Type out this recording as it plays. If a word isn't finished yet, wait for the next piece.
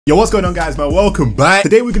Yo, what's going on, guys, man? Welcome back.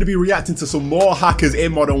 Today we're going to be reacting to some more hackers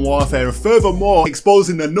in Modern Warfare, and furthermore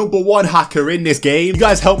exposing the #1 hacker in this game. You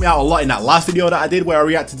guys helped me out a lot in that last video that I did where I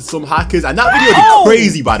reacted to some hackers, and that video did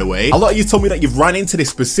crazy, by the way. A lot of you told me that you've run into this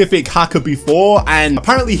specific hacker before, and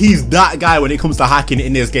apparently he's that guy when it comes to hacking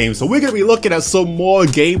in this game. So we're going to be looking at some more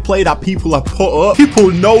gameplay that people have put up. People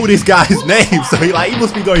know this guy's name, so he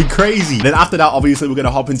must be going crazy. Then after that, obviously we're going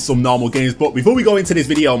to hop into some normal games. But before we go into this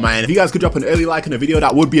video, man, if you guys could drop an early like on the video,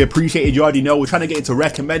 that would be appreciated. You already know we're trying to get into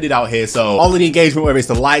recommended out here, so all of the engagement, whether it's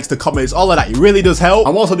the likes, the comments, all of that, it really does help.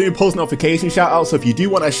 I'm also doing post notification shout outs, so if you do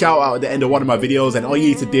want a shout out at the end of one of my videos, then all you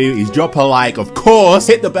need to do is drop a like, of course,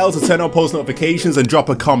 hit the bell to turn on post notifications, and drop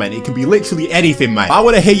a comment. It can be literally anything, man. I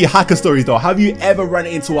want to hear your hacker stories though. Have you ever run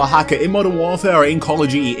into a hacker in Modern Warfare or in Call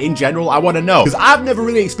of Duty in general? I want to know, because I've never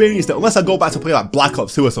really experienced it unless I go back to play like Black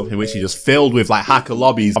Ops 2 or something, which is just filled with like hacker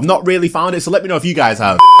lobbies. I've not really found it, so let me know if you guys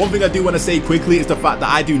have. One thing I do want to say quickly is the fact that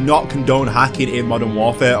I do not condone hacking in Modern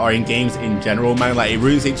Warfare or in games in general, man. Like, it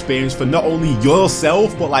ruins the experience for not only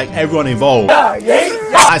yourself but like everyone involved.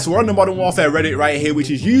 Alright, so we're on the Modern Warfare Reddit right here,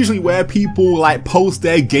 which is usually where people like post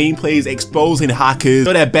their gameplays exposing hackers,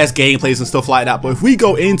 their best gameplays and stuff like that. But if we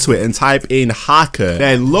go into it and type in hacker,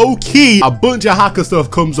 then low-key a bunch of hacker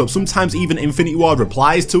stuff comes up. Sometimes even Infinity Ward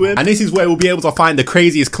replies to him, and this is where we'll be able to find the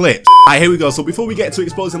craziest clips. Alright, here we go. So before we get to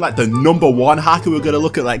exposing like the #1 hacker, we're gonna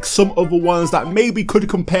look at like some other ones that maybe could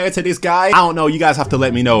compare to this guy. I don't know, you guys have to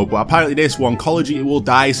let me know, but apparently this one, Call of Duty will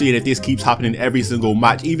die soon if this keeps happening every single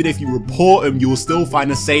match. Even if you report him, you will still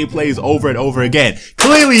find the same plays over and over again.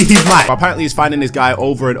 Clearly he's mad. But apparently he's finding this guy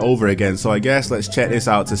over and over again, so I guess let's check this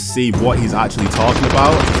out to see what he's actually talking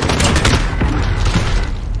about.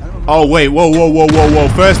 Oh wait, whoa.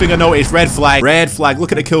 First thing I noticed, red flag.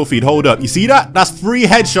 Look at the kill feed. Hold up, you see that? That's 3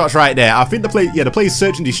 headshots right there. I think the play is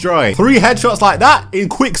search and destroy. 3 headshots like that in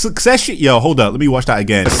quick succession. Yo, hold up, let me watch that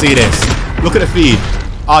again. Let's see this. Look at the feed.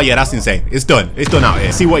 Oh yeah, that's insane. It's done out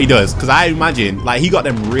here. See what he does, because I imagine like he got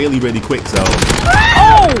them really quick. So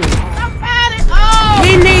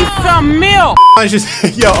we need some milk. It's just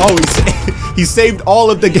he saved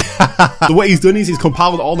all of the so what he's done is he's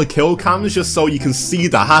compiled all the kill cams just so you can see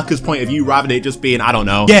the hacker's point of view rather than it just being, I don't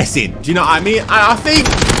know, guessing. Do you know what I mean? I think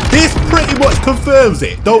this pretty much confirms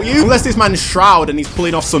it, don't you? Unless this man's Shroud and he's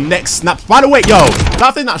pulling off some next snaps. By the way, yo,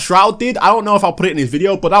 that thing that Shroud did, I don't know if I'll put it in his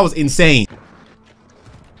video, but that was insane.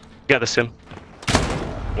 Get the sim.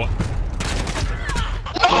 What?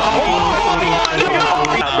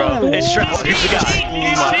 It's Shroud. He's the guy.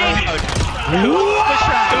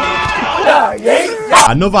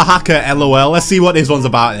 Another hacker, LOL. Let's see what this one's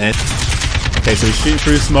about then. Okay, so he's shooting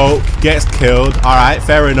through smoke, gets killed. All right,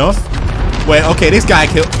 fair enough. Wait, okay, this guy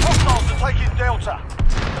killed.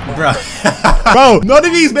 Bro, none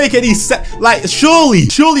of these make any sense. Like, surely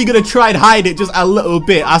you're gonna try and hide it just a little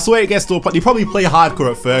bit. I swear it gets to a point. They probably play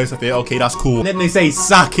hardcore at first. I think, okay, that's cool. And then they say,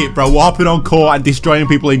 sack it, bro. We're hopping on court and destroying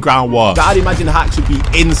people in ground war. I'd imagine the hack should be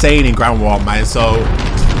insane in ground war, man. So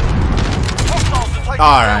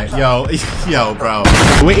alright, yo, bro.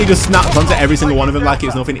 The way he just snaps onto every single one of them like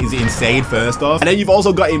it's nothing is insane, first off. And then you've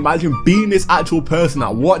also got to imagine being this actual person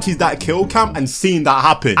that watches that kill cam and seeing that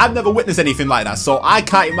happen. I've never witnessed anything like that, so I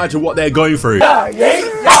can't imagine what they're going through.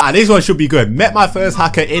 And this one should be good. Met my first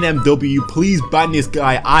hacker in MW. Please ban this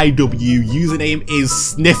guy, IW. Username is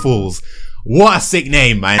Sniffles. What a sick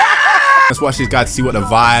name, man. Let's watch this guy to see what the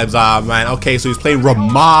vibes are, man. Okay, so he's playing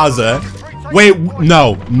Ramaza. Wait,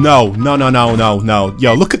 no.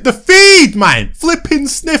 Yo, look at the feed, man. Flipping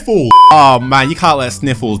Sniffles. Oh, man, you can't let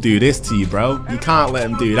Sniffles do this to you, bro. You can't let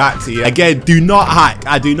him do that to you. Again, do not hack.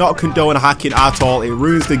 I do not condone hacking at all. It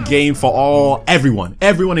ruins the game for everyone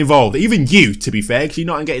involved. Even you, to be fair, because you're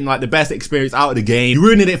not getting like the best experience out of the game. You're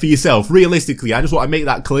ruining it for yourself, realistically. I just want to make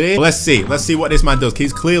that clear. But let's see what this man does.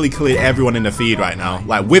 He's clearly cleared everyone in the feed right now,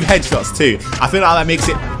 like with headshots too. I feel like that makes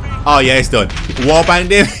it. Oh yeah, it's done.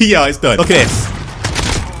 Wallbanged him. Yo, it's done. Look at this.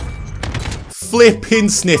 Flipping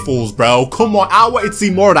Sniffles, bro. Come on, I wanted to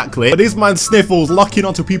see more of that clip. But this man Sniffles locking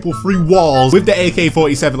onto people through walls with the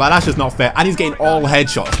AK-47. Like, that's just not fair. And he's getting all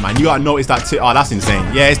headshots, man. You gotta notice that too. Oh, that's insane.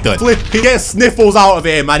 Yeah, it's done. Flipping, get Sniffles out of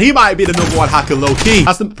here, man. He might be the #1 hacker low-key.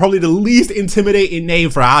 That's probably the least intimidating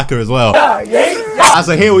name for a hacker as well.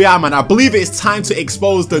 So here we are, man. I believe it's time to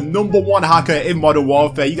expose the #1 hacker in Modern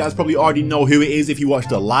Warfare. You guys probably already know who it is if you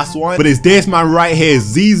watched the last one. But it's this man right here,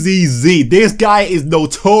 ZZZ. This guy is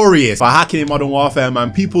notorious for hacking in Modern Modern Warfare,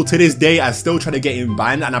 man. People to this day are still trying to get him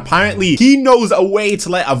banned, and apparently he knows a way to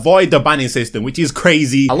like avoid the banning system, which is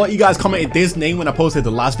crazy. A lot of you guys commented this name when I posted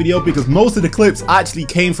the last video because most of the clips actually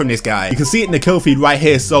came from this guy. You can see it in the kill feed right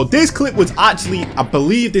here. So this clip was actually, I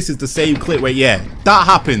believe this is the same clip where, yeah, that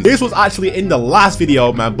happened. This was actually in the last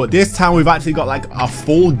video, man, but this time we've actually got like a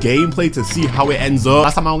full gameplay to see how it ends up.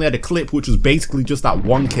 Last time I only had a clip which was basically just that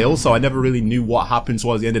one kill, so I never really knew what happened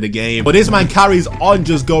towards the end of the game. But this man carries on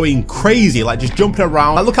just going crazy, like just jumping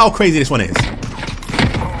around. Like, look how crazy this one is.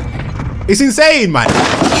 It's insane, man.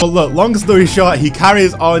 But look, long story short, he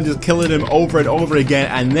carries on just killing him over and over again,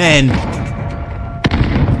 and then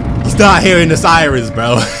you start hearing the sirens,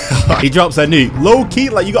 bro. He drops a nuke. Low key,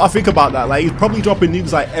 like, you gotta think about that. Like, he's probably dropping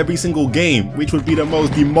nukes like every single game, which would be the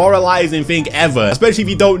most demoralizing thing ever. Especially if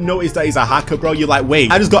you don't notice that he's a hacker, bro. You're like,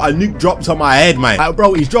 wait, I just got a nuke dropped on my head, man. Like,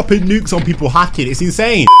 bro, he's dropping nukes on people hacking. It's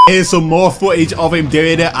insane. Here's some more footage of him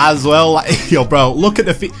doing it as well. Like, yo, bro, look at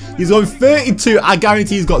the feed. He's on 32. I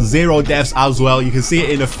guarantee he's got 0 deaths as well. You can see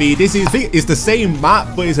it in the feed. This is, I think it's the same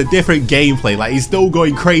map, but it's a different gameplay. Like, he's still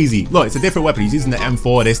going crazy. Look, it's a different weapon. He's using the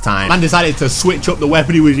M4 this time. Man decided to switch up the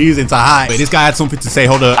weapon he was using to hack. Wait, this guy had something to say.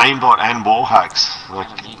 Hold up. Aimbot and wall hacks. Like,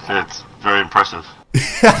 it's very impressive.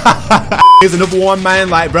 Here's another one, man.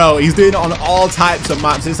 Like, bro, he's doing it on all types of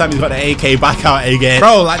maps. This time he's got the AK back out again.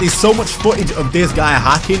 Bro, like, there's so much footage of this guy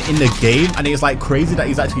hacking in the game, and it's like crazy that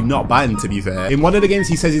he's actually not banned, to be fair. In one of the games,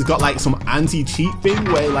 he says he's got like some anti-cheat thing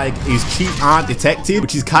where like his cheats aren't detected,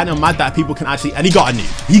 which is kind of mad that people can actually, and he got a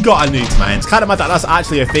nuke. He got a nuke, man. It's kind of mad that that's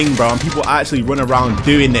actually a thing, bro, and people actually run around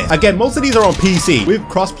doing this. Again, most of these are on PC. With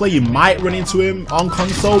crossplay, you might run into him on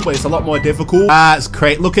console, but it's a lot more difficult. That's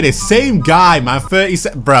great. Look at this same guy, man. 30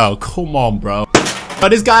 seconds. Bro, come on, bro. But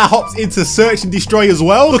this guy hops into search and destroy as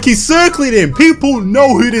well. Look, he's circling him. People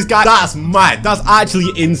know who this guy is. That's mad. That's actually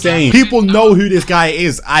insane. People know who this guy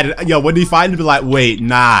is. Yo, when they find him, be like, wait,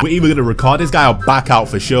 nah. We're either going to record this guy or back out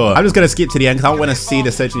for sure. I'm just going to skip to the end because I don't want to see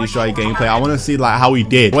the search and destroy gameplay. I want to see like how he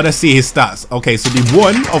did. I want to see his stats. Okay, so the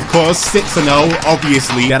one, of course, 6-0,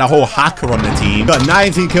 obviously. He had a whole hacker on the team. Got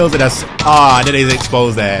 19 kills and that's, and then he's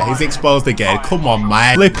exposed there. He's exposed again. Come on,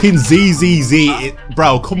 man. Flipping ZZZ.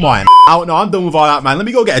 Bro, come on. I don't know. I'm done with all that, man. Let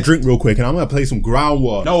me go get a drink real quick and I'm gonna play some ground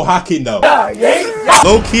war. No hacking though.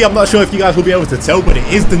 Low key, I'm not sure if you guys will be able to tell, but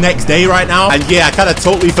it is the next day right now. And yeah, I kind of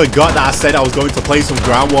totally forgot that I said I was going to play some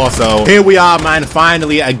ground war. So here we are, man.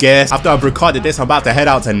 Finally, I guess. After I've recorded this, I'm about to head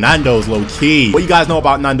out to Nando's, low key. What you guys know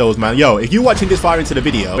about Nando's, man? Yo, if you're watching this far into the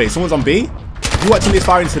video, wait, someone's on B? If you're watching this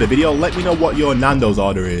far into the video, let me know what your Nando's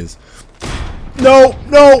order is. No.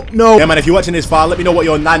 Yeah, man, if you're watching this far, let me know what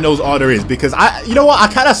your Nando's order is, because you know what,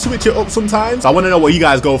 I kind of switch it up sometimes. So I want to know what you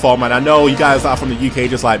guys go for, man. I know you guys are from the UK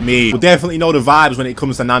just like me. Will definitely know the vibes when it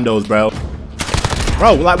comes to Nando's, bro.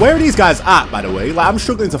 Bro, like, where are these guys at, by the way? Like, I'm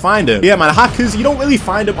struggling to find them. Yeah, man, hackers, you don't really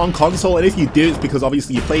find them on console, and if you do, it's because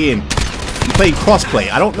obviously you're playing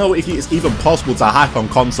crossplay. I don't know if it's even possible to hack on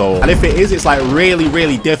console, and if it is, it's like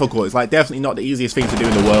really difficult. It's like definitely not the easiest thing to do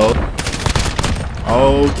in the world.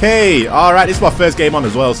 Okay, all right, this is my first game on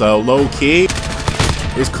as well, so low key,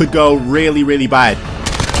 this could go really bad.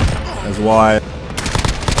 There's one.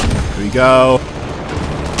 Here we go.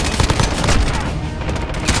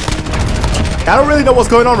 I don't really know what's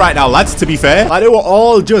going on right now, lads, to be fair. Like, they were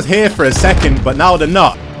all just here for a second, but now they're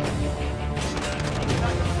not.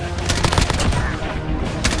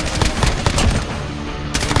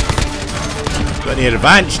 The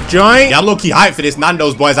advanced joint. Yeah, I'm low-key hyped for this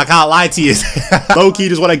Nando's, boys. I can't lie to you. Low-key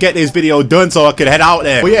just want to get this video done so I can head out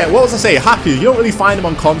there. But yeah, what was I say? Hackers, you don't really find them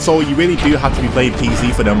on console. You really do have to be playing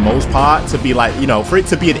PC for the most part to be like, you know, for it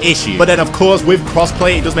to be an issue. But then, of course, with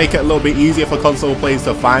crossplay, it does make it a little bit easier for console players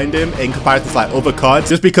to find them in comparison to like other cards.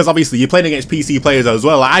 Just because obviously you're playing against PC players as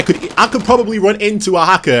well. Like, I could probably run into a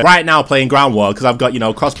hacker right now playing ground war because I've got, you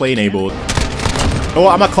know, crossplay enabled. Oh,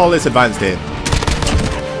 I'm gonna call this advanced here.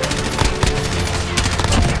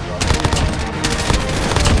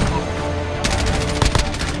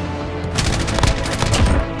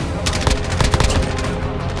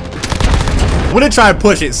 I'm gonna try and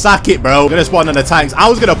push it. Sack it, bro. I'm gonna spawn on the tanks. I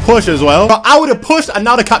was gonna push as well. But I would have pushed and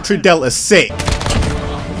now the capturing delta sick.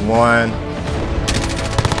 There's one.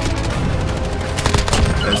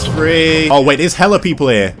 There's three. Oh, wait. There's hella people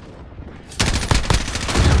here.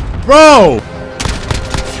 Bro.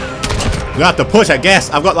 We have to push, I guess.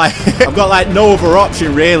 I've got like no other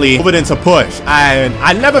option really other than to push, and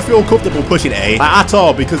I never feel comfortable pushing A like, at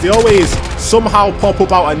all, because they always somehow pop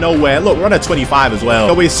up out of nowhere. Look, we're on a 25 as well.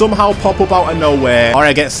 They always somehow pop up out of nowhere, or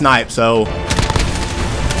I get sniped. So there's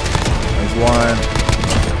one,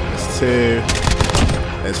 there's two,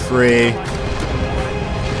 there's three.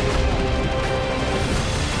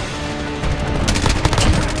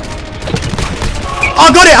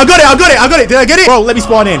 I got it. I got it. I got it. I got it. Did I get it? Bro, let me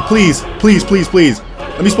spawn in. Please. Please, please, please.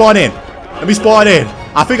 Let me spawn in. Let me spawn in.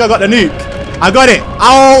 I think I got the nuke. I got it.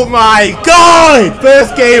 Oh my god.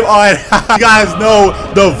 First game on. You guys know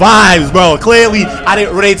the vibes, bro. Clearly, I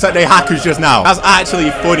didn't rate at the hackers just now. That's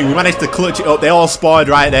actually funny. We managed to clutch it up. They all spawned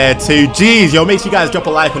right there too. Jeez, yo, make sure you guys drop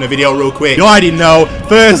a like on the video real quick. You already know.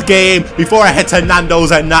 First game before I head to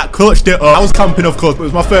Nando's and that clutched it up. I was camping, of course, but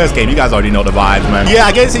it was my first game. You guys already know the vibes, man. Yeah,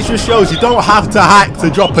 I guess it just shows you don't have to hack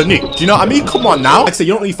to drop a nuke. Do you know what I mean? Come on now. Like I said,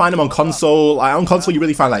 you don't really find them on console. Like, on console, you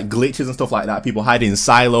really find like glitches and stuff like that. People hiding in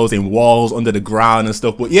silos, in walls, under the ground and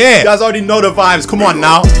stuff. But yeah, you guys already know the vibes. Come on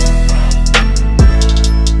now.